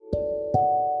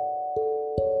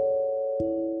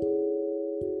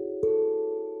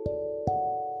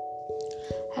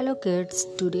Hello kids,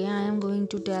 today I am going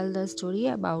to tell the story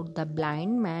about the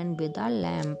blind man with a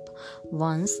lamp.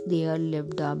 Once there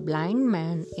lived a blind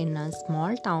man in a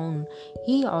small town.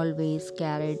 He always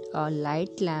carried a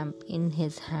light lamp in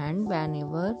his hand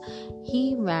whenever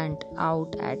he went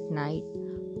out at night.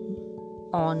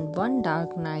 On one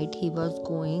dark night, he was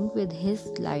going with his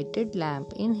lighted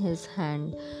lamp in his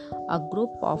hand. A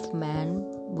group of men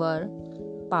were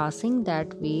passing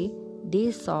that way.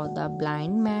 They saw the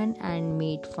blind man and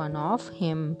made fun of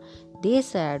him. They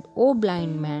said, "Oh,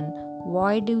 blind man,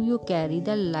 why do you carry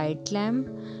the light lamp?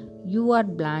 You are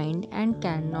blind and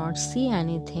cannot see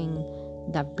anything."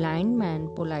 The blind man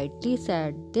politely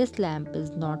said, "This lamp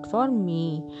is not for me,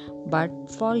 but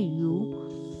for you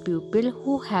people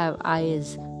who have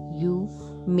eyes. You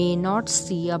may not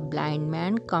see a blind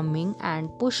man coming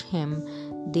and push him."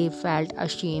 They felt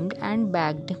ashamed and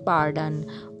begged pardon.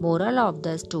 Moral of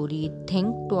the story: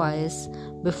 think twice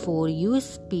before you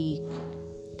speak.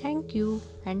 Thank you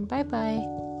and bye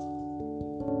bye.